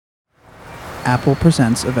Apple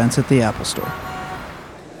presents events at the Apple Store.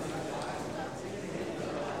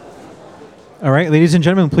 All right, ladies and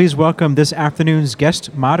gentlemen, please welcome this afternoon's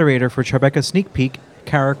guest moderator for Tribeca Sneak Peek,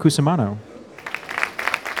 Cara Cusimano.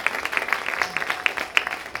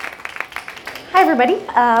 Hi, everybody.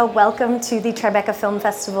 Welcome to the Tribeca Film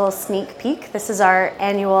Festival Sneak Peek. This is our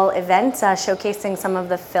annual event showcasing some of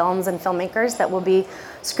the films and filmmakers that will be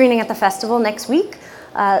screening at the festival next week.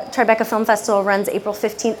 Tribeca Film Festival runs April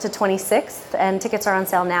 15th to 26th, and tickets are on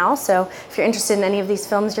sale now. So if you're interested in any of these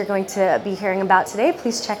films you're going to be hearing about today,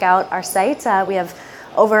 please check out our site. We have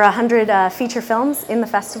over 100 feature films in the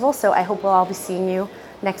festival, so I hope we'll all be seeing you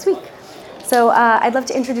next week. So I'd love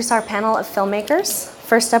to introduce our panel of filmmakers.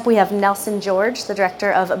 First up, we have Nelson George, the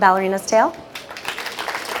director of A Ballerina's Tale.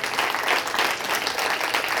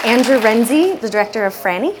 Andrew Renzi, the director of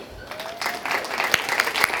Franny.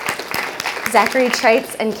 Zachary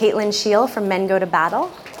Treitz and Caitlin Scheel from Men Go to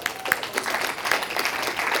Battle.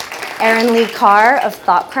 Aaron Lee Carr of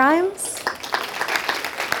Thought Crimes.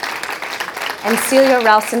 And Celia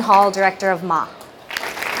Ralston Hall, director of Ma.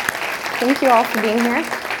 Thank you all for being here.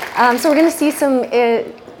 So we're going to see some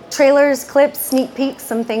trailers, clips, sneak peeks,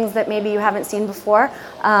 some things that maybe you haven't seen before.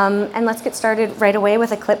 And let's get started right away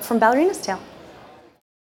with a clip from Ballerina's Tale.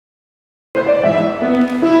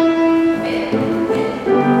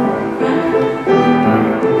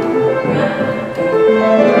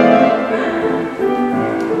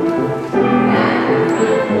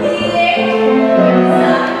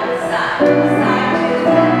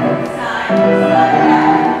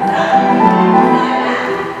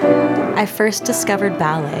 I first discovered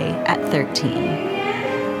ballet at 13.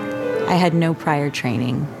 I had no prior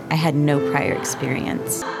training. I had no prior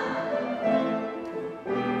experience.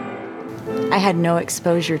 I had no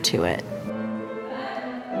exposure to it.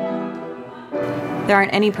 There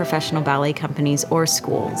aren't any professional ballet companies or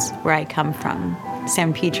schools where I come from,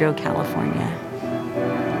 San Pedro, California.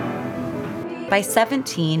 By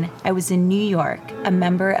 17, I was in New York, a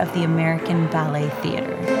member of the American Ballet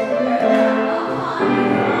Theater.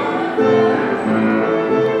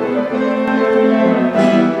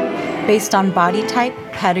 Based on body type,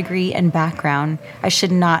 pedigree, and background, I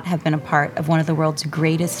should not have been a part of one of the world's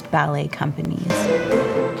greatest ballet companies.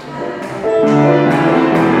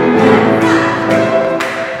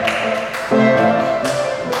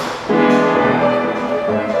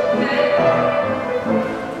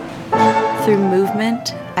 Through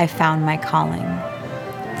movement, I found my calling.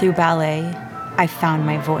 Through ballet, I found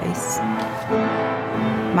my voice.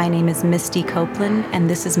 My name is Misty Copeland, and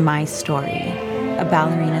this is my story. A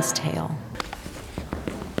Ballerina's Tale.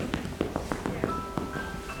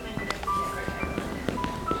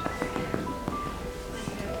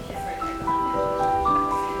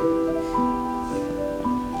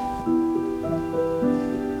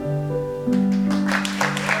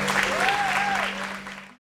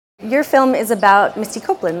 Your film is about Misty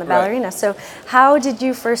Copeland, the ballerina. Right. So how did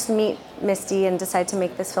you first meet Misty and decide to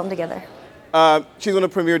make this film together? She's one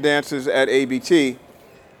of the premier dancers at ABT.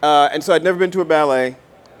 And so I'd never been to a ballet.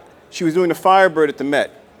 She was doing the Firebird at the Met.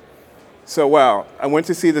 So wow, I went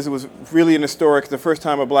to see this. It was really an historic, the first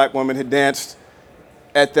time a black woman had danced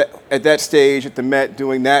at that stage at the Met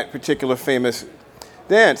doing that particular famous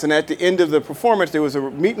dance. And at the end of the performance, there was a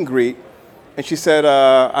meet and greet, and she said,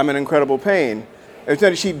 I'm in incredible pain. It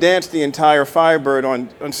was she danced the entire Firebird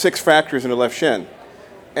on 6 fractures in her left shin.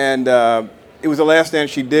 And it was the last dance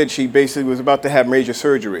she did. She basically was about to have major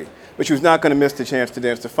surgery, but she was not going to miss the chance to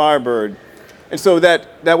dance the Firebird. And so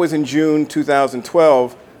that was in June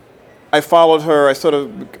 2012. I followed her. I sort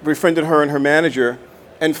of befriended her and her manager.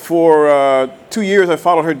 And for 2 years, I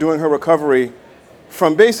followed her doing her recovery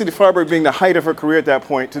from basically the Firebird being the height of her career at that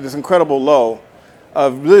point to this incredible low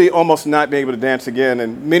of really almost not being able to dance again.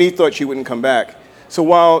 And many thought she wouldn't come back. So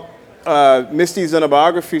while Misty's done a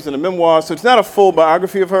biography and a memoir, so it's not a full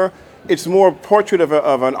biography of her, it's more a portrait of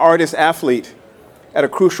an artist-athlete at a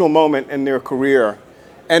crucial moment in their career.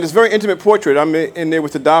 And it's a very intimate portrait. I'm in there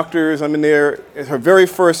with the doctors. I'm in there at her very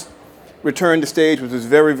first return to stage, which was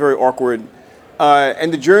very, very awkward.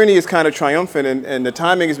 And the journey is kind of triumphant, and the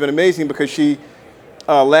timing has been amazing because she,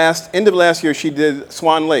 end of last year, she did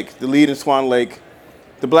Swan Lake, the lead in Swan Lake,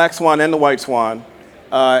 the Black Swan and the White Swan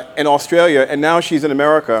in Australia, and now she's in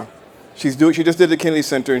America. She just did the Kennedy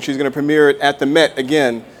Center, and she's going to premiere it at the Met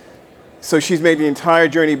again. So she's made the entire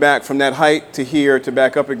journey back from that height to here to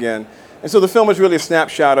back up again. And so the film is really a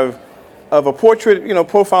snapshot of a portrait,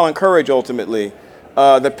 profiling courage ultimately.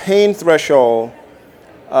 The pain threshold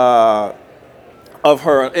of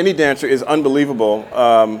her, any dancer, is unbelievable.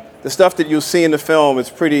 The stuff that you'll see in the film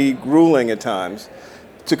is pretty grueling at times.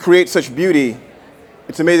 To create such beauty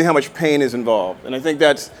it's amazing how much pain is involved. And I think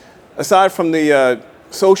that's, aside from the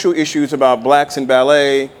social issues about blacks in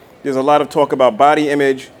ballet, there's a lot of talk about body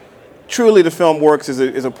image. Truly, the film works as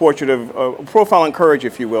a portrait of a profile in courage,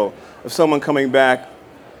 if you will, of someone coming back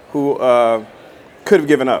who could have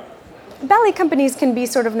given up. Ballet companies can be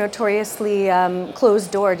sort of notoriously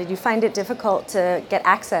closed door. Did you find it difficult to get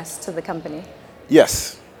access to the company?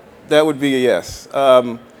 Yes, that would be a yes.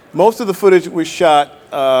 Most of the footage was shot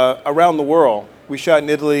around the world. We shot in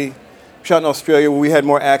Italy, shot in Australia, where we had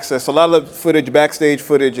more access. A lot of the footage, backstage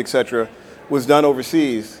footage, etc., was done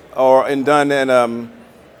overseas and done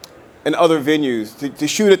in other venues. To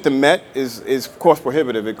shoot at the Met is cost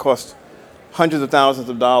prohibitive. It costs hundreds of thousands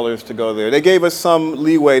of dollars to go there. They gave us some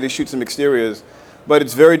leeway to shoot some exteriors, but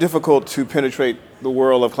it's very difficult to penetrate the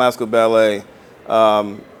world of classical ballet.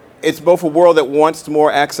 It's both a world that wants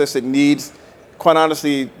more access, it needs, quite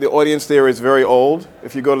honestly, the audience there is very old,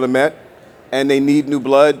 if you go to the Met, and they need new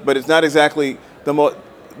blood, but it's not exactly the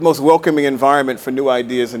most welcoming environment for new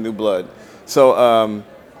ideas and new blood. So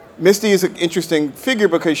Misty is an interesting figure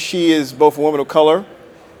because she is both a woman of color.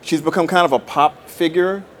 She's become kind of a pop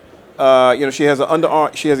figure. She has the Under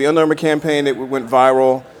Armour campaign that went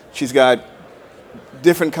viral. She's got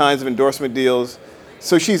different kinds of endorsement deals.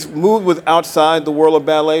 So she's moved outside the world of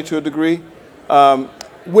ballet to a degree,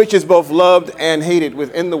 which is both loved and hated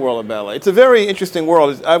within the world of ballet. It's a very interesting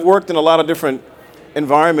world. I've worked in a lot of different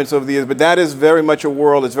environments over the years, but that is very much a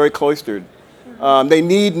world that's very cloistered. They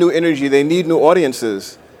need new energy. They need new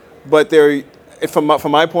audiences. But from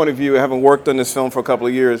my point of view, having worked on this film for a couple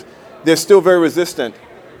of years, they're still very resistant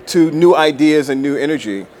to new ideas and new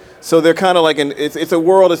energy. So they're kind of like, it's a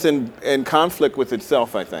world that's in conflict with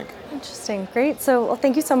itself, I think. Interesting, great. So, well,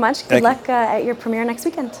 thank you so much. Good luck at your premiere next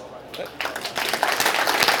weekend.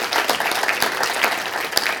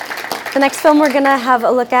 The next film we're gonna have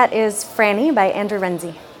a look at is Franny by Andrew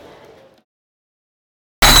Renzi.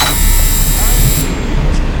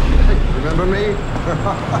 Remember me?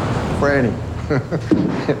 Franny.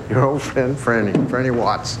 Your old friend Franny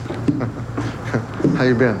Watts. How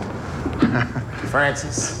you been?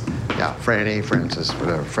 Francis. Yeah, Francis,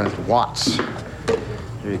 whatever. Francis Watts.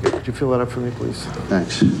 There you go. Could you fill that up for me, please?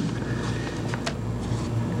 Thanks.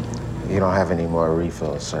 You don't have any more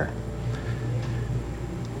refills, sir.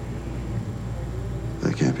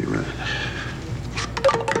 That can't be right.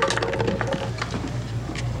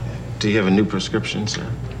 Do you have a new prescription, sir?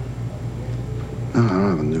 No, I don't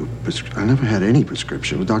have a new prescription. I never had any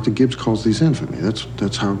prescription. Well, Dr. Gibbs calls these in for me.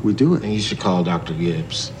 That's how we do it. And you should call Dr.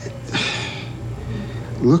 Gibbs.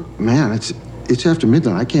 Look, man, it's after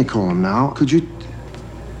midnight. I can't call him now. Could you?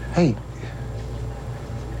 Hey.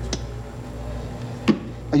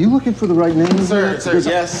 Are you looking for the right name? Sir,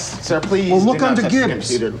 yes. Sir, please. Well, look do not under touch the Gibbs.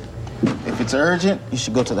 computer. If it's urgent, you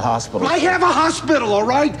should go to the hospital. I have a hospital, all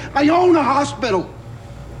right? I own a hospital.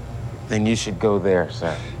 Then you should go there,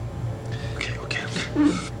 sir. Okay.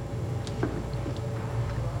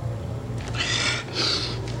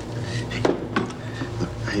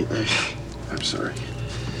 Hey, I'm sorry.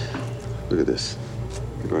 Look at this.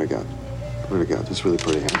 Look what I got. What I got. That's really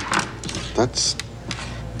pretty, huh?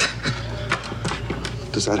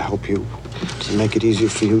 Does that help you? Does it make it easier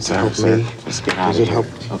for you to help me? Let's get out Does of it here. help?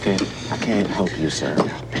 Okay, I can't help you, sir.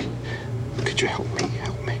 Help me. Could you help me?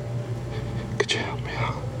 Could you help me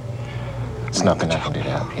out? There's nothing I can do to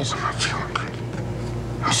help you, sir. I'm feeling great.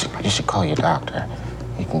 You should call your doctor.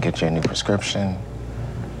 He can get you a new prescription.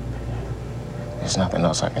 There's nothing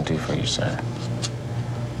else I can do for you, sir.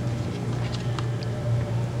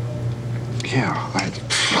 Yeah,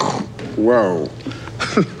 whoa.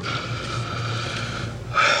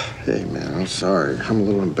 Hey, man, I'm sorry. I'm a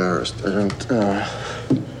little embarrassed. I'm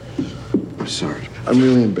sorry. I'm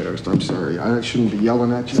really embarrassed. I'm sorry. I shouldn't be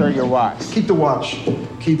yelling at you. Sir, your watch. Keep the watch.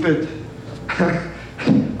 Keep it.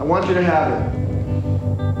 I want you to have it.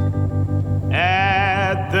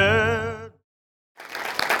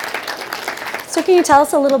 So can you tell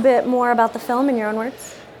us a little bit more about the film in your own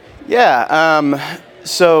words? Yeah,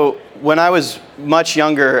 so when I was much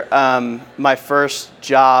younger, my first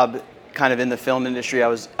job kind of in the film industry,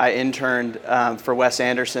 I interned for Wes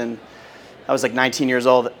Anderson. I was like 19 years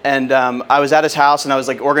old, and I was at his house, and I was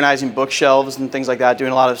like organizing bookshelves and things like that,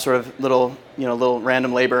 doing a lot of sort of little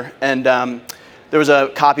random labor. And there was a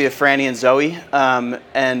copy of Franny and Zoe,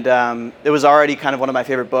 and it was already kind of one of my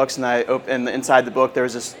favorite books. And inside the book, there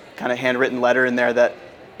was this kind of handwritten letter in there that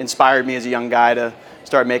inspired me as a young guy to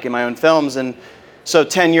start making my own films. And so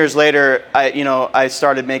 10 years later, I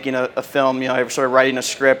started making a film. I started writing a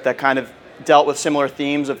script that kind of dealt with similar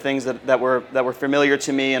themes of things that were familiar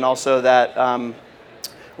to me, and also that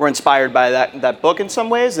were inspired by that book in some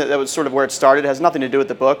ways. That was sort of where it started. It has nothing to do with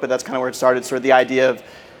the book, but that's kind of where it started. Sort of the idea of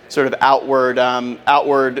sort of outward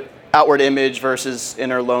image versus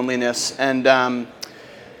inner loneliness. And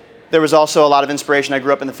there was also a lot of inspiration. I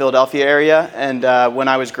grew up in the Philadelphia area, and when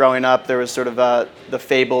I was growing up, there was sort of the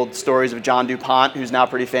fabled stories of John DuPont, who's now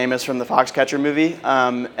pretty famous from the Foxcatcher movie.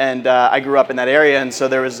 And I grew up in that area, and so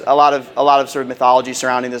there was a lot of sort of mythology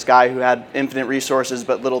surrounding this guy who had infinite resources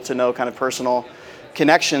but little to no kind of personal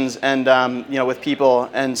connections and with people.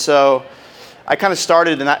 And so I kind of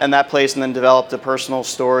started in that place, and then developed a personal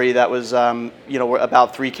story that was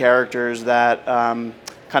about three characters that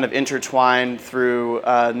kind of intertwined through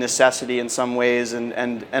necessity in some ways,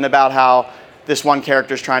 and about how this one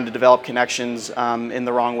character is trying to develop connections in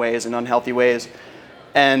the wrong ways and unhealthy ways.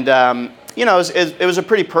 And it was a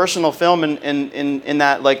pretty personal film in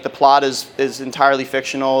that, like, the plot is entirely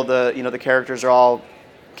fictional. The characters are all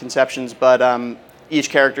conceptions, but each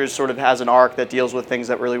character sort of has an arc that deals with things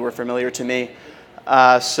that really were familiar to me.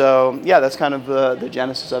 So yeah, that's kind of the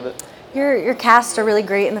genesis of it. Your cast are really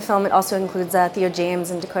great in the film. It also includes Theo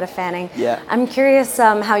James and Dakota Fanning. Yeah. I'm curious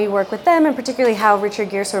how you work with them, and particularly how Richard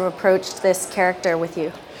Gere sort of approached this character with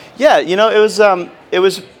you. Yeah, it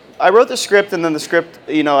was. I wrote the script, and then the script,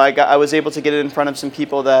 I was able to get it in front of some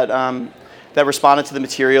people that responded to the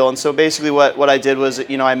material. And so basically, what I did was,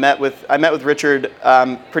 I met with Richard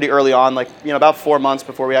pretty early on, like about 4 months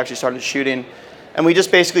before we actually started shooting. And we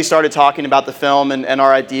just basically started talking about the film and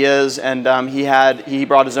our ideas, and he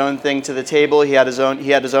brought his own thing to the table. He had his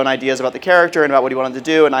own ideas about the character and about what he wanted to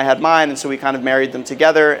do, and I had mine, and so we kind of married them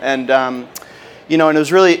together. And and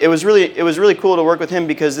it was really cool to work with him,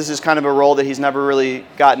 because this is kind of a role that he's never really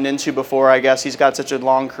gotten into before. I guess he's got such a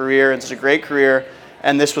long career and such a great career,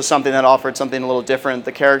 and this was something that offered something a little different.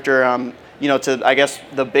 The character, I guess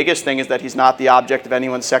the biggest thing is that he's not the object of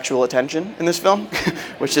anyone's sexual attention in this film,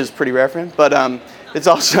 which is pretty rare for him. But it's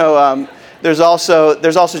also there's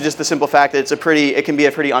also just the simple fact that it can be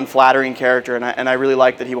a pretty unflattering character, and I really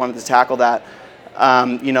like that he wanted to tackle that.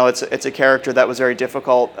 It's a character that was very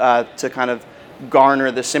difficult to kind of garner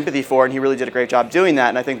the sympathy for, and he really did a great job doing that.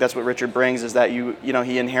 And I think that's what Richard brings, is that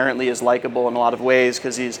he inherently is likable in a lot of ways,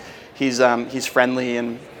 because he's friendly.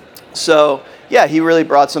 And so yeah, he really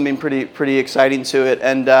brought something pretty exciting to it.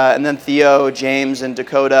 And then Theo, James, and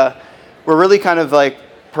Dakota were really kind of like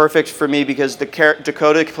perfect for me, because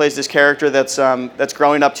Dakota plays this character that's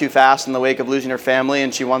growing up too fast in the wake of losing her family,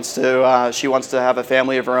 and she wants to have a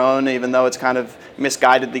family of her own, even though it's kind of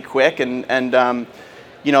misguidedly quick. And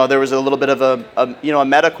there was a little bit of a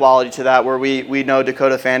meta quality to that, where we know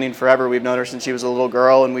Dakota Fanning forever. We've known her since she was a little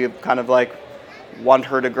girl, and we kind of like want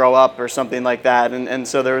her to grow up or something like that. And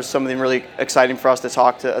so there was something really exciting for us to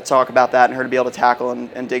talk about that, and her to be able to tackle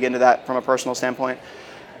and dig into that from a personal standpoint.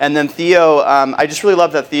 And then Theo, I just really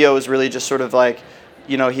love that Theo was really just sort of like,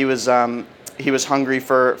 he was hungry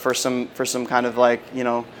for some kind of like,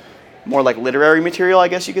 more like literary material, I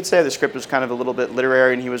guess you could say. The script was kind of a little bit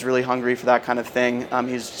literary, and he was really hungry for that kind of thing.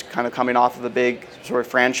 He's kind of coming off of a big sort of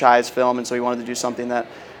franchise film, and so he wanted to do something that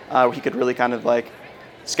he could really kind of like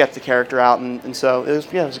sketch the character out, and so it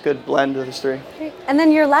was a good blend of the three. Great. And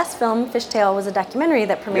then your last film, Fishtail, was a documentary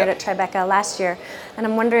that premiered at Tribeca last year, and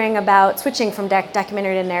I'm wondering about switching from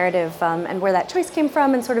documentary to narrative, and where that choice came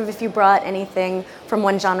from, and sort of if you brought anything from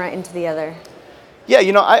one genre into the other. Yeah,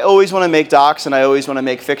 I always want to make docs, and I always want to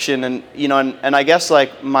make fiction, and and I guess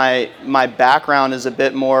like my background is a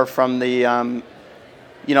bit more from the I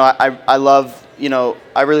love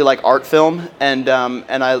I really like art film, and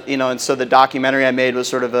and so the documentary I made was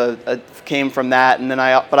sort of came from that, and then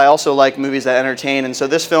but I also like movies that entertain, and so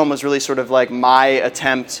this film was really sort of like my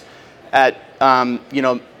attempt at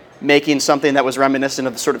making something that was reminiscent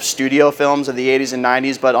of the sort of studio films of the 80s and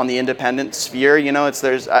 90s, but on the independent sphere.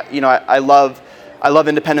 I love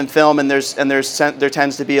independent film, and there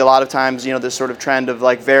tends to be a lot of times, this sort of trend of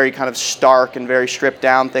like very kind of stark and very stripped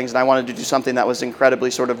down things, and I wanted to do something that was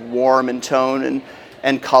incredibly sort of warm in tone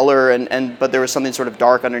and color, but there was something sort of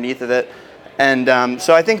dark underneath of it. And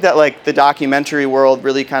so I think that like the documentary world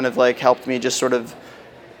really kind of like helped me just sort of,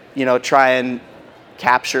 try and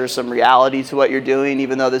capture some reality to what you're doing,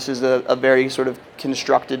 even though this is a very sort of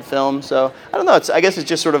constructed film. So I don't know, I guess it's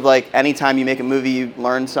just sort of like anytime you make a movie, you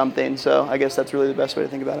learn something. So I guess that's really the best way to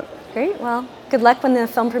think about it. Great. Well, good luck when the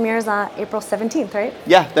film premieres on April 17th, right?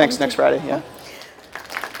 Yeah, thanks. Next Friday, yeah.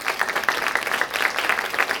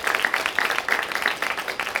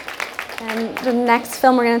 And the next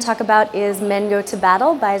film we're going to talk about is Men Go to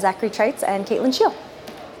Battle by Zachary Trites and Caitlin Scheel.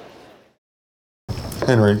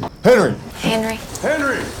 Henry. Henry. Henry.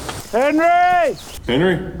 Henry. Henry.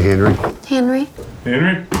 Henry. Henry. Henry.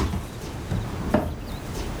 Henry.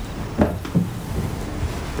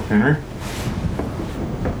 Henry?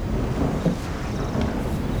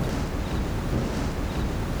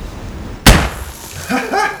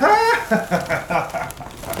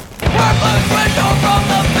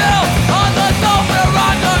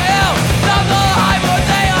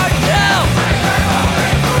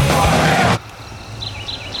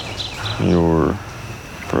 Your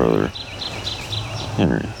brother,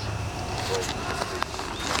 Henry.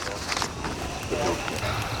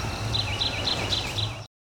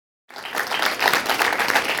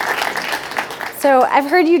 So I've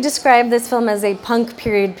heard you describe this film as a punk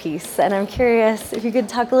period piece, and I'm curious if you could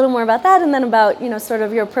talk a little more about that, and then about sort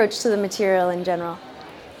of your approach to the material in general.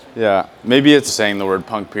 Yeah, maybe it's saying the word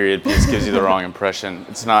punk period piece gives you the wrong impression.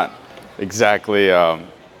 It's not exactly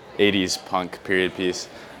 80s punk period piece.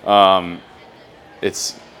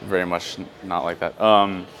 It's very much not like that.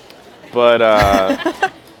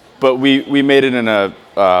 But we made it in a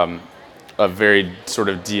very sort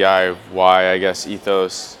of DIY, I guess,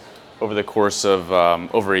 ethos over the course of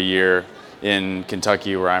over a year in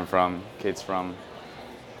Kentucky, where I'm from. Kate's from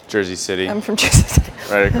Jersey City. I'm from Jersey City.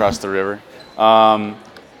 Right across the river. And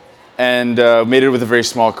made it with a very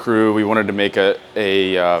small crew. We wanted to make a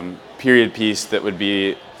period piece that would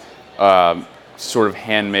be sort of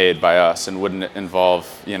handmade by us and wouldn't involve,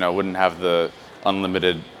 wouldn't have the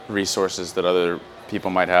unlimited resources that other people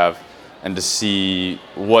might have. And to see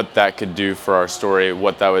what that could do for our story,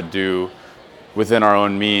 what that would do within our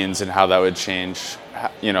own means, and how that would change,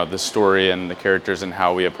 the story and the characters and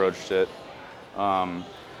how we approached it. Yeah.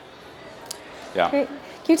 Great.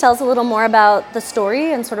 Can you tell us a little more about the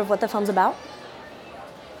story and sort of what the film's about?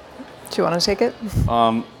 Do you want to take it?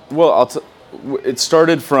 Well, it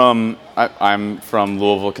started from, I'm from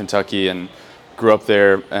Louisville, Kentucky, and grew up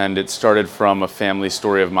there, and it started from a family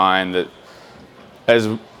story of mine that, as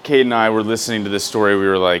Kate and I were listening to this story, we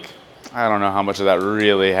were like, I don't know how much of that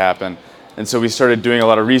really happened. And so we started doing a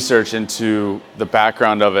lot of research into the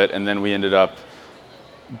background of it, and then we ended up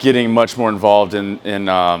getting much more involved in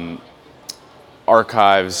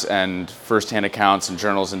archives and firsthand accounts and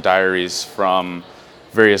journals and diaries from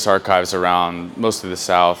various archives around mostly the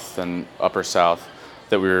South and Upper South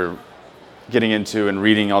that we were getting into, and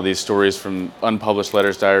reading all these stories from unpublished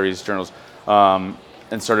letters, diaries, journals, and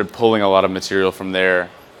started pulling a lot of material from there,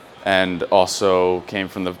 and also came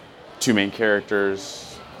from the two main characters.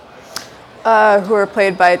 Who are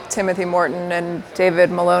played by Timothy Morton and David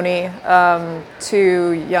Maloney,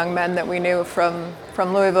 two young men that we knew from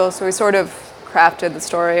Louisville. So we sort of crafted the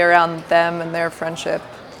story around them and their friendship.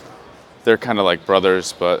 They're kind of like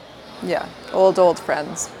brothers, but... Yeah, old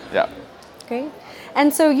friends. Yeah. Great.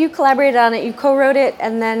 And so you collaborated on it, you co-wrote it,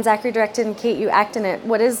 and then Zachary directed, and Kate, you act in it.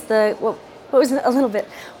 What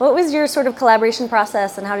was your sort of collaboration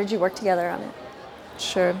process, and how did you work together on it?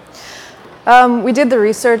 Sure. We did the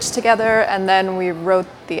research together, and then we wrote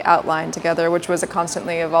the outline together, which was a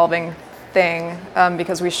constantly evolving thing,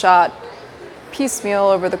 because we shot piecemeal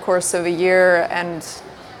over the course of a year, and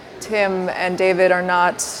Tim and David are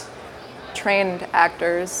not trained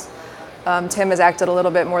actors. Tim has acted a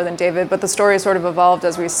little bit more than David, but the story sort of evolved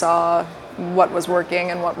as we saw what was working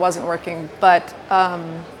and what wasn't working. But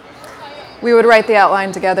we would write the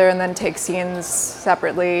outline together and then take scenes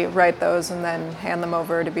separately, write those, and then hand them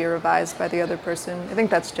over to be revised by the other person. I think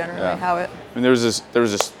that's generally how it... I mean, there was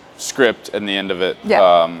this script at the end of it,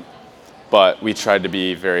 but we tried to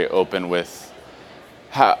be very open with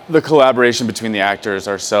the collaboration between the actors,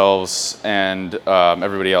 ourselves, and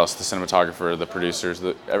everybody else, the cinematographer, the producers,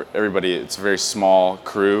 everybody. It's a very small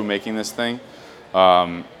crew making this thing.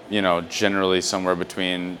 Generally somewhere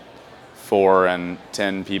between 4 and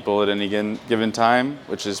 10 people at any given time,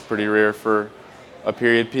 which is pretty rare for a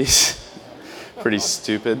period piece. Pretty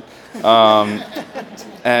stupid. So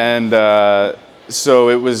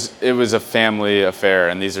it was a family affair,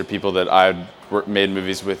 and these are people that I'd made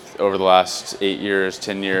movies with over the last 8 years,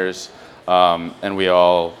 10 years, and we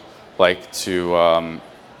all like to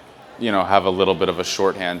have a little bit of a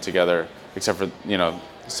shorthand together, except for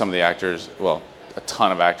some of the actors, well, a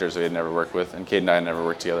ton of actors we had never worked with, and Kate and I had never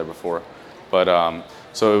worked together before. But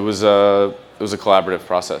so it was a collaborative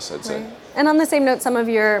process, I'd say. Right. And on the same note, some of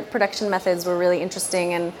your production methods were really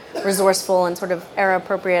interesting and resourceful and sort of era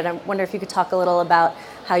appropriate. I wonder if you could talk a little about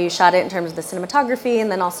how you shot it in terms of the cinematography,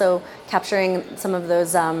 and then also capturing some of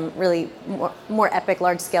those really more epic,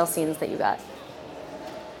 large-scale scenes that you got.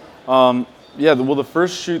 The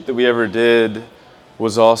first shoot that we ever did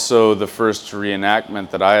was also the first reenactment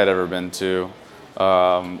that I had ever been to,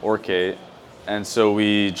 or Kate. And so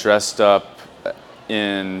we dressed up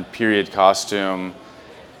in period costume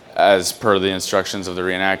as per the instructions of the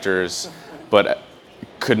reenactors, but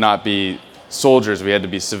could not be soldiers. We had to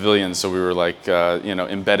be civilians, so we were like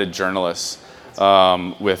embedded journalists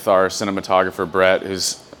with our cinematographer Brett,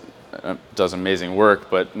 who's does amazing work,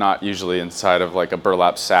 but not usually inside of like a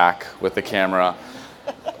burlap sack with the camera.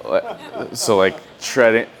 So like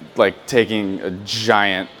taking a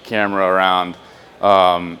giant camera around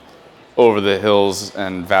over the hills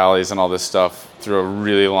and valleys and all this stuff through a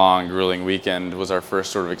really long, grueling weekend was our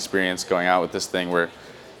first sort of experience going out with this thing where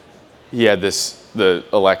he had the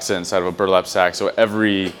Alexa inside of a burlap sack. So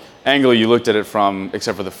every angle you looked at it from,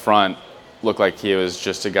 except for the front, looked like he was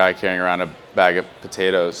just a guy carrying around a bag of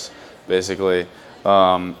potatoes, basically,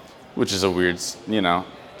 which is a weird,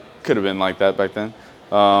 could have been like that back then.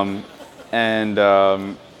 And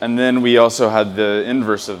then we also had the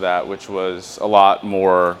inverse of that, which was a lot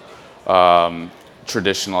more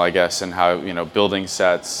traditional, I guess, in how, building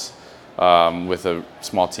sets with a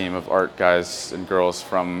small team of art guys and girls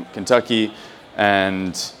from Kentucky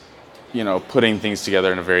and, putting things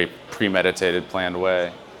together in a very premeditated, planned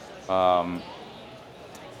way.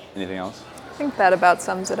 Anything else? I think that about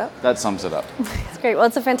sums it up. That sums it up. It's great. Well,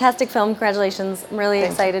 it's a fantastic film. Congratulations. I'm really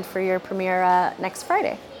excited for your premiere next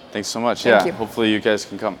Friday. Thanks so much. Thank you. Hopefully you guys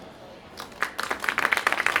can come.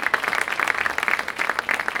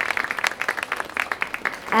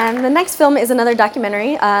 And the next film is another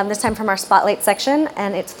documentary, this time from our Spotlight section,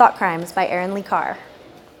 and it's Thought Crimes by Erin Lee Carr.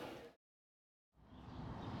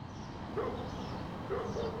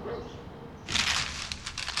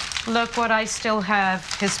 Look what I still have,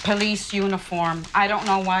 his police uniform. I don't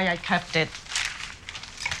know why I kept it.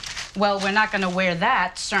 Well, we're not gonna wear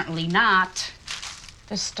that, certainly not.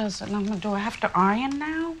 This doesn't, do I have to iron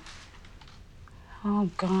now? Oh,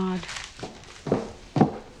 God.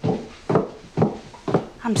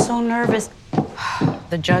 I'm so nervous.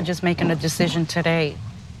 The judge is making a decision today.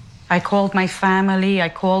 I called my family, I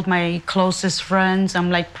called my closest friends.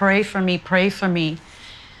 I'm like, pray for me, pray for me.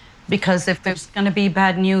 Because if there's gonna be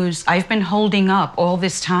bad news, I've been holding up all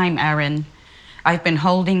this time, Erin. I've been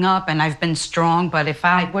holding up and I've been strong, but if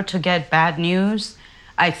I were to get bad news,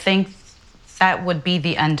 I think that would be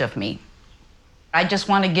the end of me. I just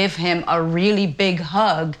want to give him a really big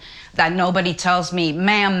hug that nobody tells me,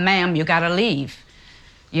 ma'am, you gotta leave.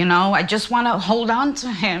 I just want to hold on to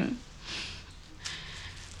him.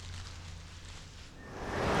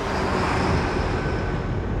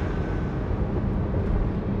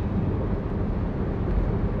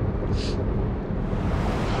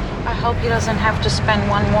 I hope he doesn't have to spend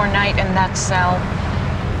one more night in that cell.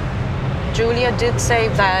 Julia did say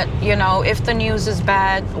that, if the news is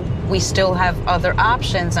bad, we still have other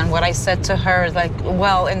options. And what I said to her,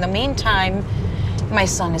 well, in the meantime, my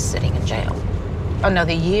son is sitting in jail.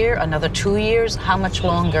 Another year, another 2 years, how much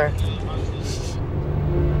longer?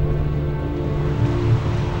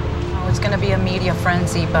 Oh, it's gonna be a media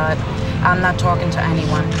frenzy, but I'm not talking to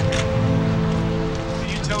anyone. Can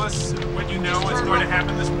you tell us what you know is going to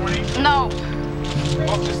happen this morning? No.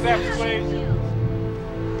 Off the steps, please.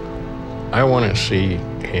 I want to see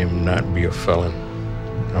him not be a felon.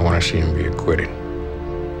 I want to see him be acquitted.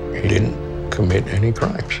 He didn't commit any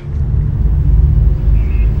crimes.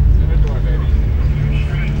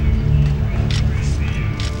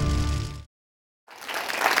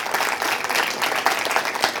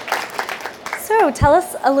 So tell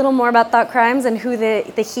us a little more about Thought Crimes and who the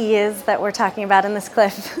he is that we're talking about in this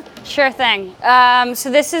clip. Sure thing. So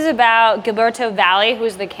this is about Gilberto Valle, who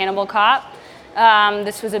was the cannibal cop.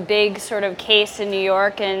 This was a big sort of case in New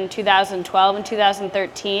York in 2012 and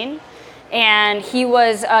 2013. And he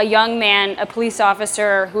was a young man, a police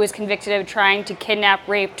officer, who was convicted of trying to kidnap,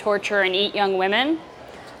 rape, torture, and eat young women.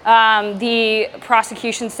 The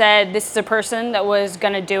prosecution said this is a person that was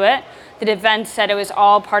going to do it. The defense said it was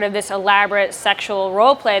all part of this elaborate sexual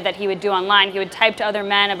role play that he would do online. He would type to other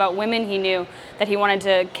men about women he knew that he wanted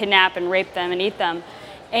to kidnap and rape them and eat them.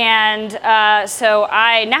 And so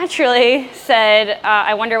I naturally said,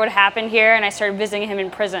 I wonder what happened here, and I started visiting him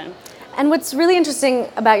in prison. And what's really interesting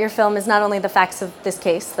about your film is not only the facts of this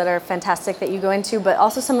case that are fantastic that you go into, but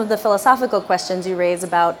also some of the philosophical questions you raise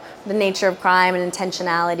about the nature of crime and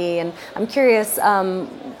intentionality. And I'm curious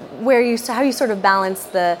how you sort of balance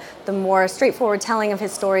the more straightforward telling of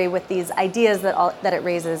his story with these ideas that it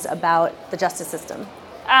raises about the justice system.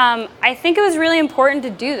 I think it was really important to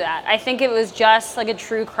do that. I think it was just like a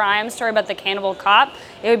true crime story about the cannibal cop.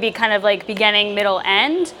 It would be kind of like beginning, middle,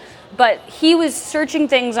 end. But he was searching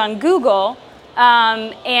things on Google,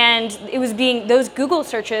 and those Google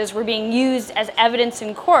searches were being used as evidence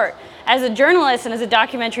in court. As a journalist and as a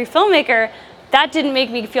documentary filmmaker, that didn't make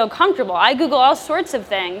me feel comfortable. I Google all sorts of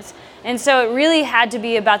things. And so it really had to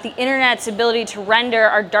be about the internet's ability to render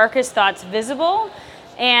our darkest thoughts visible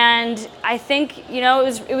And I think, you know,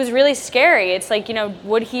 it was really scary. It's like, you know,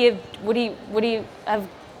 would he have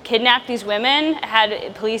kidnapped these women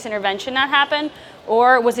had police intervention not happened,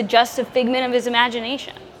 or was it just a figment of his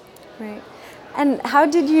imagination? Right. And how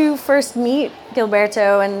did you first meet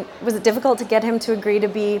Gilberto, and was it difficult to get him to agree to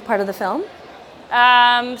be part of the film?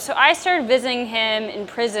 So I started visiting him in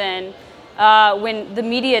prison when the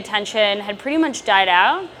media attention had pretty much died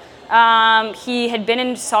out. He had been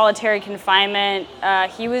in solitary confinement.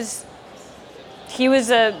 He was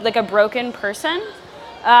like a broken person,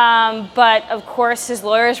 but of course his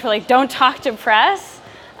lawyers were like, "Don't talk to press."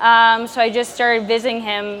 So I just started visiting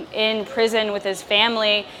him in prison with his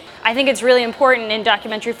family. I think it's really important in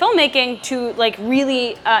documentary filmmaking to like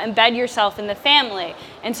really embed yourself in the family.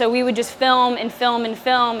 And so we would just film and film and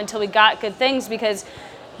film until we got good things, because,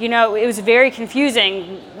 you know, it was very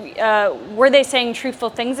confusing. Were they saying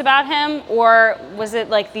truthful things about him, or was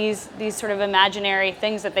it like these sort of imaginary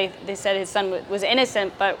things that they said his son was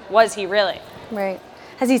innocent, but was he really? Right.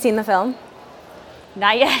 Has he seen the film?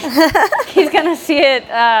 Not yet. He's going to see it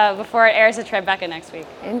before it airs at Tribeca next week.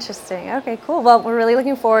 Interesting. Okay, cool. Well, we're really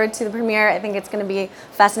looking forward to the premiere. I think it's going to be a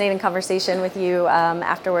fascinating conversation with you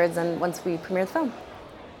afterwards and once we premiere the film.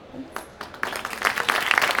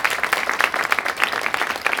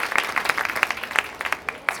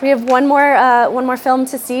 So we have one more film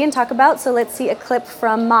to see and talk about. So let's see a clip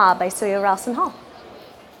from Ma by Celia Ralston Hall.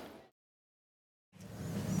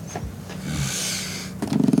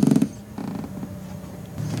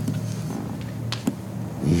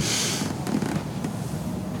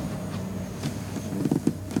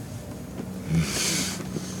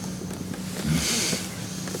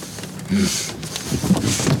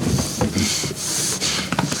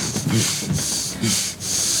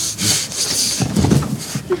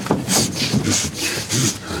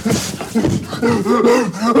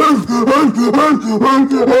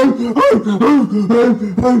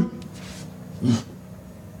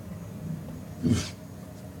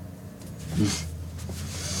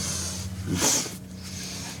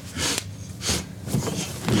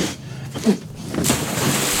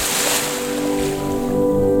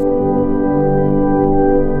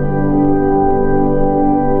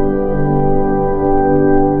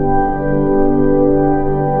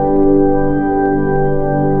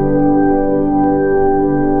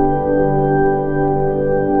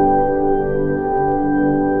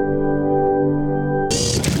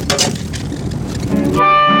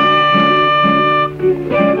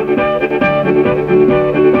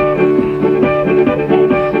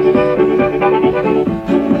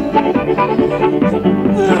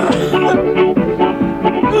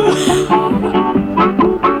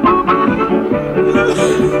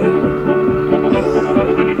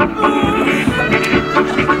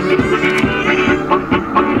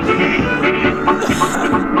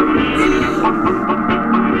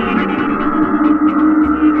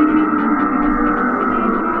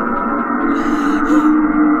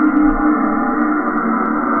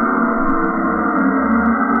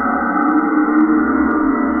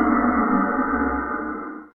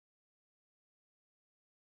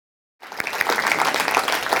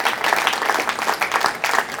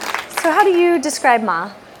 So how do you describe Ma?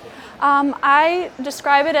 I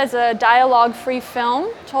describe it as a dialogue-free film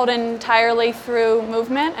told entirely through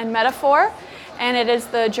movement and metaphor, and it is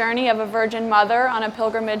the journey of a virgin mother on a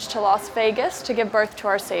pilgrimage to Las Vegas to give birth to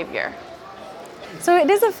our Savior. So it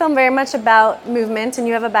is a film very much about movement, and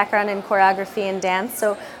you have a background in choreography and dance,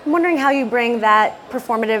 so I'm wondering how you bring that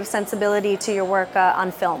performative sensibility to your work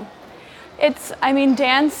on film.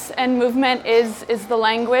 Dance and movement is the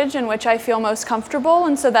language in which I feel most comfortable,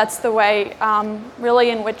 and so that's the way really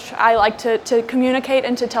in which I like to communicate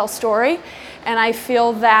and to tell story. And I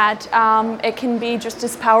feel that it can be just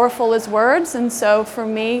as powerful as words, and so for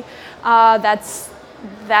me, that's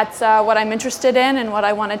what I'm interested in and what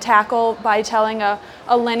I want to tackle by telling a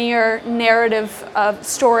linear narrative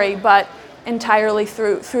story, but entirely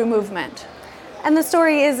through movement. And the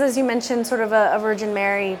story is, as you mentioned, sort of a Virgin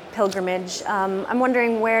Mary pilgrimage. I'm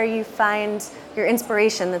wondering where you find your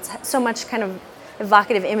inspiration. That's so much kind of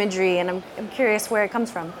evocative imagery, and I'm curious where it comes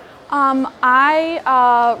from. I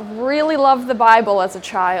really loved the Bible as a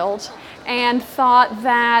child and thought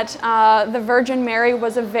that the Virgin Mary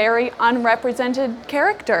was a very unrepresented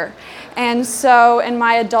character. And so in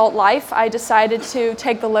my adult life, I decided to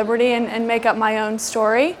take the liberty and make up my own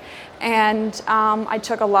story. And I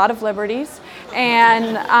took a lot of liberties,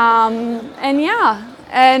 and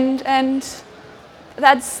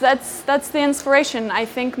that's the inspiration. I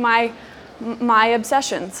think my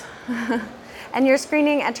obsessions. And your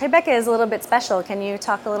screening at Tribeca is a little bit special. Can you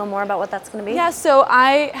talk a little more about what that's going to be? Yeah, so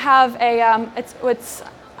I have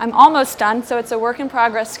I'm almost done, so it's a work in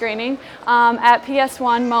progress screening at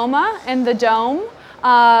PS1 MoMA in the Dome.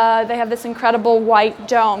 They have this incredible white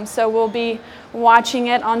dome, so we'll be watching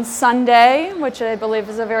it on Sunday, which I believe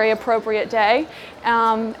is a very appropriate day,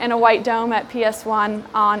 in a white dome at PS1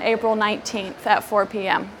 on April 19th at 4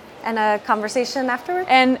 p.m. And a conversation afterwards?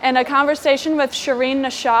 And a conversation with Shireen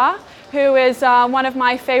Nashah, who is one of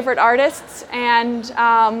my favorite artists, and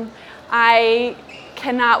I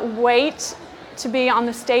cannot wait to be on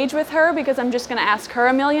the stage with her because I'm just going to ask her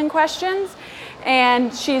a million questions.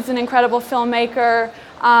 And she's an incredible filmmaker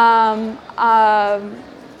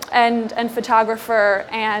and photographer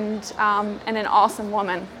and an awesome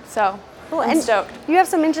woman. So cool. I'm stoked. You have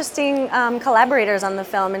some interesting collaborators on the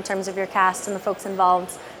film in terms of your cast and the folks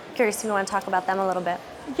involved. Curious if you want to talk about them a little bit.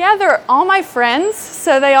 Yeah, they're all my friends,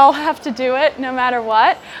 so they all have to do it no matter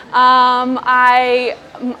what.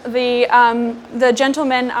 The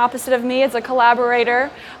gentleman opposite of me is a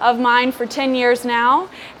collaborator of mine for 10 years now,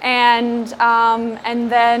 and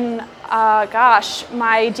then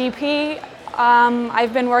my DP,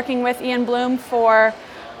 I've been working with Ian Bloom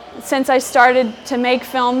since I started to make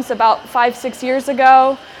films about 5-6 years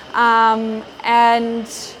ago, and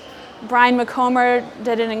Brian McComber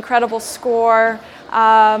did an incredible score.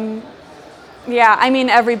 Yeah, I mean,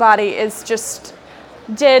 everybody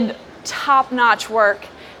did top-notch work.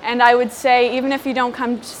 And I would say, even if you don't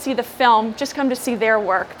come to see the film, just come to see their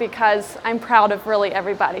work because I'm proud of really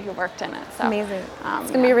everybody who worked in it. So, amazing. It's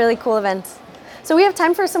going to be a really cool event. So we have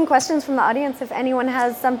time for some questions from the audience. If anyone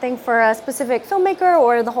has something for a specific filmmaker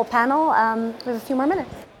or the whole panel, we have a few more minutes.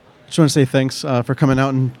 Just want to say thanks for coming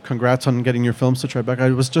out and congrats on getting your films to Tribeca. I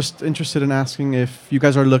was just interested in asking if you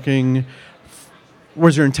guys are looking,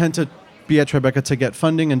 was your intent to be at Tribeca to get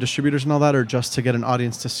funding and distributors and all that, or just to get an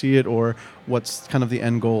audience to see it, or what's kind of the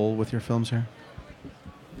end goal with your films here?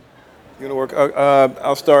 You gonna work?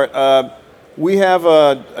 I'll start. We have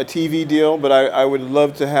a TV deal, but I would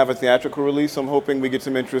love to have a theatrical release. I'm hoping we get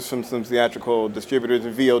some interest from some theatrical distributors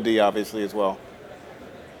and VOD obviously as well.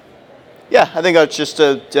 Yeah, I think it's just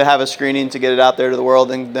to have a screening to get it out there to the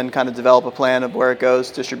world and then kind of develop a plan of where it goes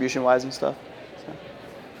distribution-wise and stuff. So.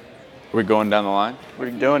 Are we going down the line? We're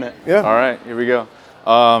doing it. Yeah. All right, here we go.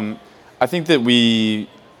 I think that we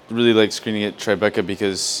really like screening at Tribeca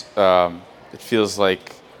because it feels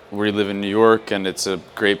like we live in New York and it's a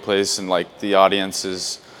great place, and like the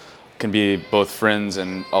audiences can be both friends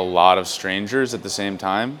and a lot of strangers at the same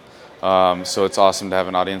time. So it's awesome to have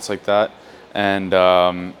an audience like that.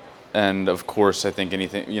 And of course, I think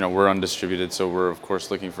we're undistributed, so we're of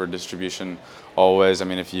course looking for distribution always. I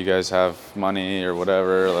mean, if you guys have money or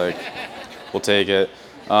whatever, like, we'll take it.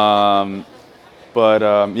 Yeah,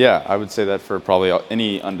 I would say that for probably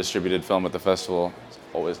any undistributed film at the festival,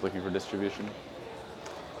 always looking for distribution.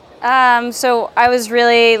 So I was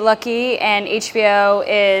really lucky, and HBO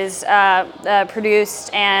is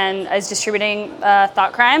produced and is distributing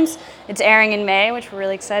Thought Crimes. It's airing in May, which we're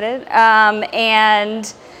really excited.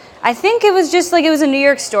 And I think it was just like, it was a New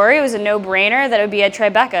York story. It was a no-brainer that it would be at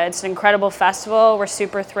Tribeca. It's an incredible festival. We're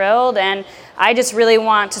super thrilled, and I just really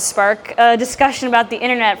want to spark a discussion about the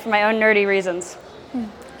internet for my own nerdy reasons.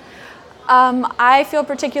 I feel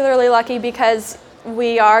particularly lucky because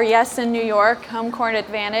we are, yes, in New York, home court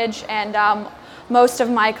advantage, and most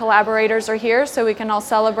of my collaborators are here, so we can all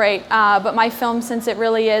celebrate. But my film, since it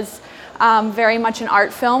really is very much an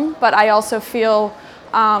art film, but I also feel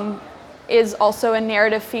is also a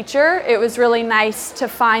narrative feature, it was really nice to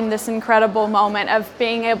find this incredible moment of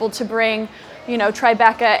being able to bring,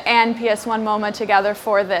 Tribeca and PS1 MoMA together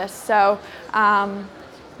for this. So,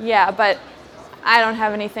 yeah, but I don't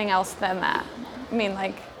have anything else than that. I mean,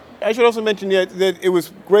 like, I should also mention that it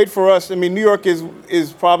was great for us. I mean, New York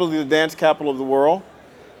is probably the dance capital of the world.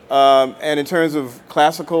 And in terms of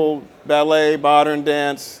classical ballet, modern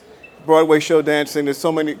dance, Broadway show dancing, there's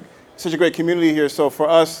such a great community here. So for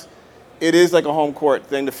us, it is like a home court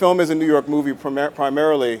thing. The film is a New York movie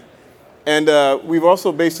primarily. And we've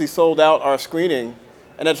also basically sold out our screening.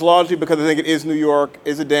 And that's largely because I think it is New York,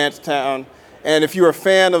 is a dance town. And if you're a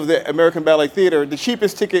fan of the American Ballet Theater, the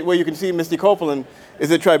cheapest ticket where you can see Misty Copeland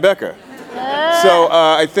is at Tribeca. So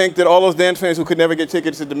I think that all those dance fans who could never get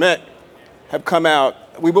tickets at the Met have come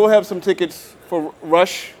out. We will have some tickets for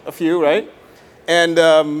Rush, a few, right? And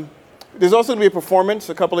there's also going to be a performance.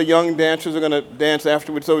 A couple of young dancers are going to dance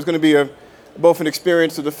afterwards. So it's going to be both an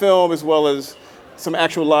experience of the film as well as some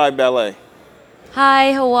actual live ballet.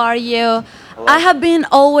 Hi, how are you? Hello. I have been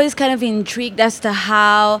always kind of intrigued as to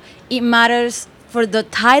how it matters for the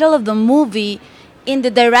title of the movie in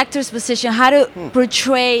the director's position, how to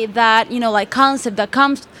portray that, like concept that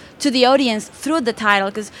comes to the audience through the title.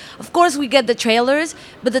 Because of course we get the trailers,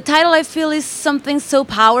 but the title I feel is something so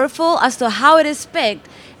powerful as to how it is picked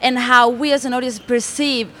and how we as an audience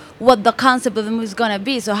perceive what the concept of the movie is going to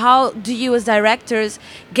be. So how do you as directors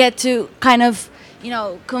get to kind of,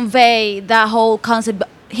 convey that whole concept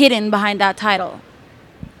hidden behind that title?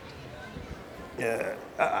 Yeah,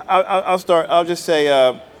 I'll start. I'll just say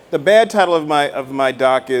the bad title of my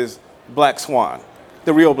doc is Black Swan,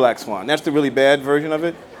 the real Black Swan. That's the really bad version of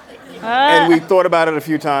it, and we thought about it a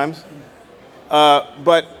few times.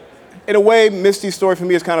 But in a way, Misty's story for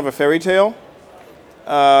me is kind of a fairy tale.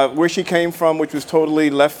 Where she came from, which was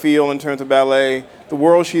totally left field in terms of ballet, the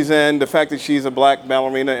world she's in, the fact that she's a black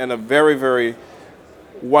ballerina in a very, very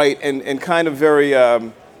white and kind of very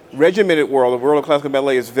regimented world. The world of classical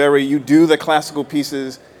ballet is very, you do the classical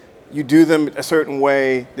pieces, you do them a certain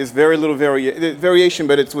way. There's very little variation,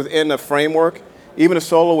 but it's within a framework. Even a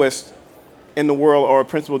soloist in the world or a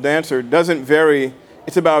principal dancer doesn't vary.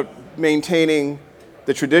 It's about maintaining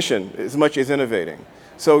the tradition as much as innovating.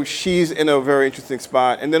 So she's in a very interesting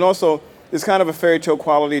spot. And then also, there's kind of a fairy tale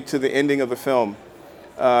quality to the ending of the film,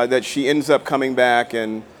 that she ends up coming back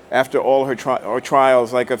and after all her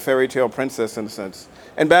trials, like a fairy tale princess in a sense.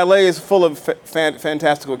 And ballet is full of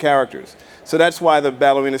fantastical characters. So that's why the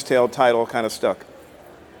Ballerina's Tale title kind of stuck.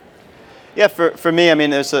 Yeah, for me, I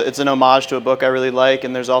mean, it's an homage to a book I really like,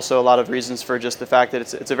 and there's also a lot of reasons for just the fact that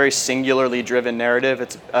it's a very singularly driven narrative.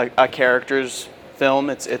 It's a character's film.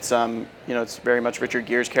 It's very much Richard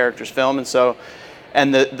Gere's character's film, and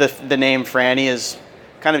the name Franny is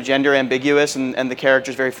kind of gender ambiguous, and the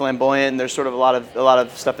character's very flamboyant, and there's sort of a lot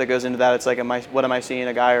of stuff that goes into that. It's like, what am I seeing,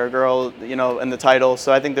 a guy or a girl, in the title?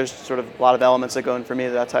 So I think there's sort of a lot of elements that go in for me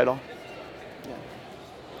to that title.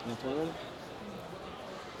 Yeah.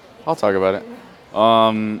 I'll talk about it.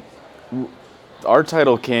 Our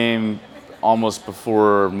title came almost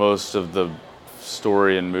before most of the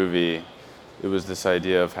story and movie. It was this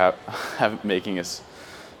idea of making a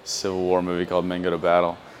Civil War movie called Men Go to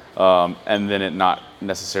Battle. And then it not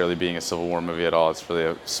necessarily being a Civil War movie at all. It's really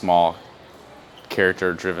a small,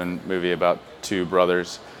 character-driven movie about two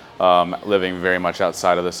brothers living very much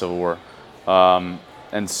outside of the Civil War.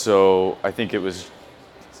 And so I think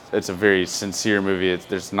it's a very sincere movie.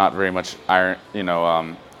 There's not very much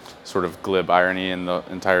sort of glib irony in the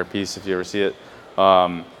entire piece if you ever see it.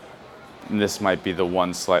 And this might be the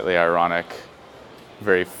one slightly ironic,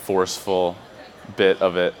 very forceful bit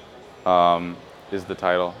of it. Is the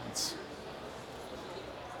title.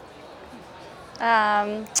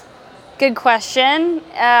 Good question.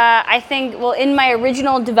 I think, in my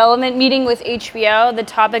original development meeting with HBO, the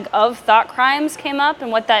topic of thought crimes came up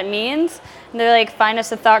and what that means. And they're like, find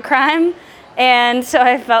us a thought crime. And so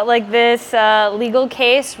I felt like this legal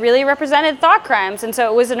case really represented thought crimes. And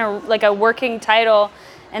so it was a working title.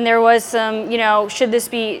 And there was some,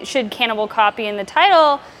 should Cannibal Cop be in the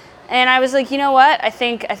title? And I was like, you know what? I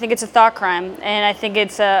think it's a thought crime, and I think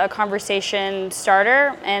it's a conversation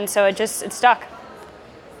starter, and so it stuck.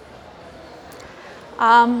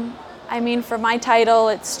 I mean, for my title,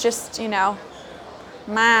 it's just,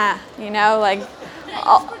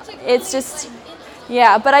 it's just,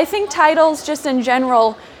 yeah. But I think titles, just in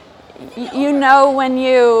general, when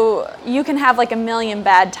you can have like a million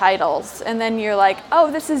bad titles, and then you're like, oh,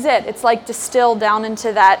 this is it. It's like distilled down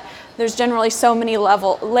into that. There's generally so many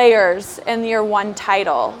layers in your one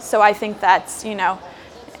title. So I think that's,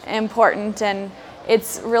 important, and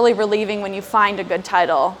it's really relieving when you find a good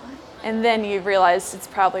title and then you realize it's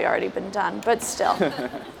probably already been done, but still.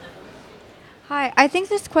 Hi, I think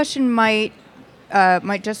this question might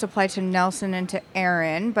just apply to Nelson and to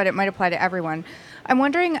Aaron, but it might apply to everyone. I'm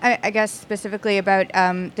wondering, I guess, specifically about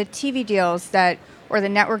the TV deals or the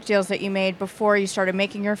network deals that you made before you started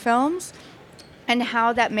making your films, and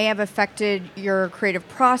how that may have affected your creative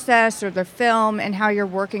process or the film, and how you're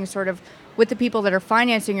working sort of with the people that are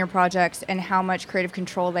financing your projects, and how much creative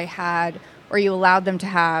control they had or you allowed them to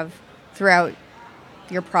have throughout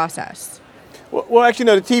your process. Well, actually,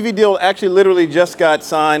 no, the TV deal actually literally just got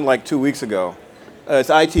signed like 2 weeks ago. It's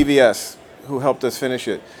ITVS who helped us finish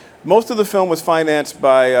it. Most of the film was financed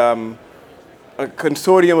by a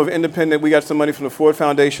consortium of independent, we got some money from the Ford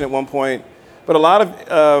Foundation at one point, but a lot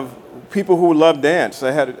of people who love dance.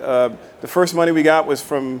 I had the first money we got was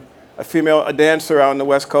from a dancer out on the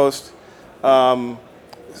West Coast.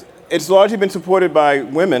 It's largely been supported by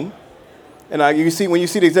women, and when you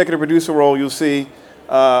see the executive producer role, you'll see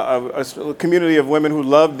a community of women who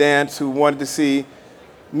love dance, who wanted to see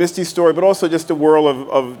Misty's story, but also just the world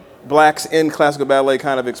of blacks in classical ballet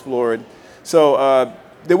kind of explored. So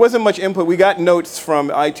there wasn't much input. We got notes from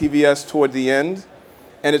ITVS toward the end,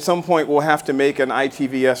 and at some point we'll have to make an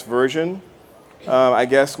ITVS version, I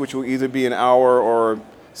guess, which will either be an hour or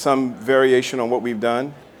some variation on what we've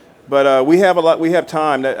done. But we have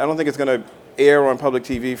time. I don't think it's going to air on public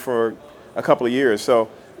TV for a couple of years. So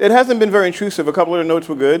it hasn't been very intrusive. A couple of the notes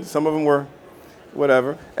were good. Some of them were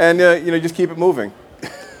whatever. And just keep it moving.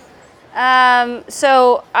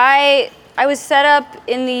 So I was set up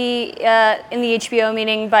in the HBO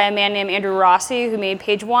meeting by a man named Andrew Rossi, who made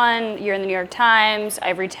Page One, You're in the New York Times,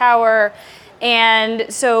 Ivory Tower. And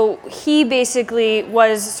so he basically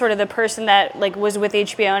was sort of the person that was with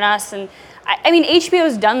HBO and us. And I mean,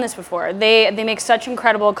 HBO's done this before. They make such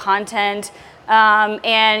incredible content.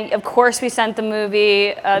 And of course we sent them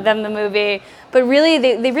the movie, but really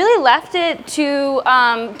they really left it to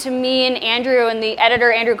me and Andrew and the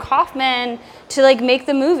editor, Andrew Kaufman, to make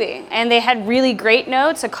the movie. And they had really great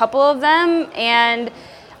notes, a couple of them, and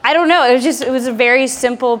I don't know, it was a very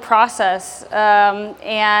simple process,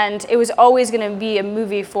 and it was always going to be a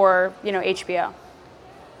movie for HBO.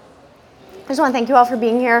 I just want to thank you all for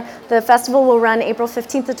being here. The festival will run April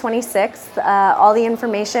 15th to 26th. All the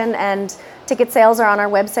information and ticket sales are on our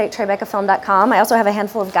website, TribecaFilm.com. I also have a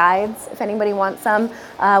handful of guides if anybody wants some.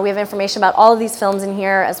 We have information about all of these films in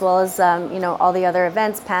here, as well as all the other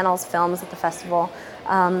events, panels, films at the festival.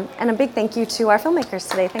 And a big thank you to our filmmakers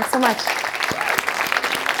today. Thanks so much.